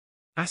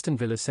Aston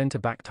Villa's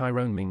centre-back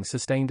Tyrone Mings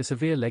sustained a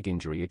severe leg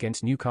injury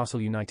against Newcastle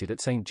United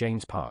at St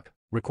James Park,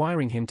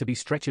 requiring him to be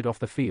stretchered off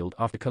the field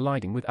after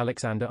colliding with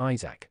Alexander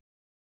Isak.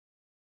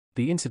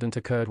 The incident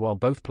occurred while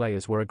both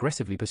players were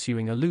aggressively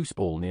pursuing a loose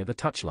ball near the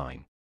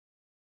touchline.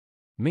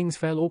 Mings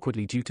fell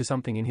awkwardly due to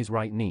something in his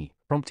right knee,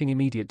 prompting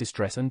immediate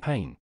distress and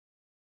pain.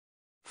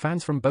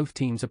 Fans from both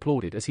teams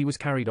applauded as he was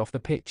carried off the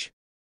pitch.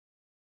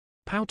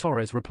 Pau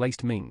Torres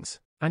replaced Mings,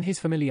 and his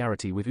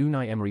familiarity with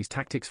Unai Emery's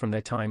tactics from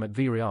their time at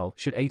Villarreal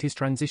should aid his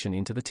transition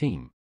into the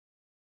team.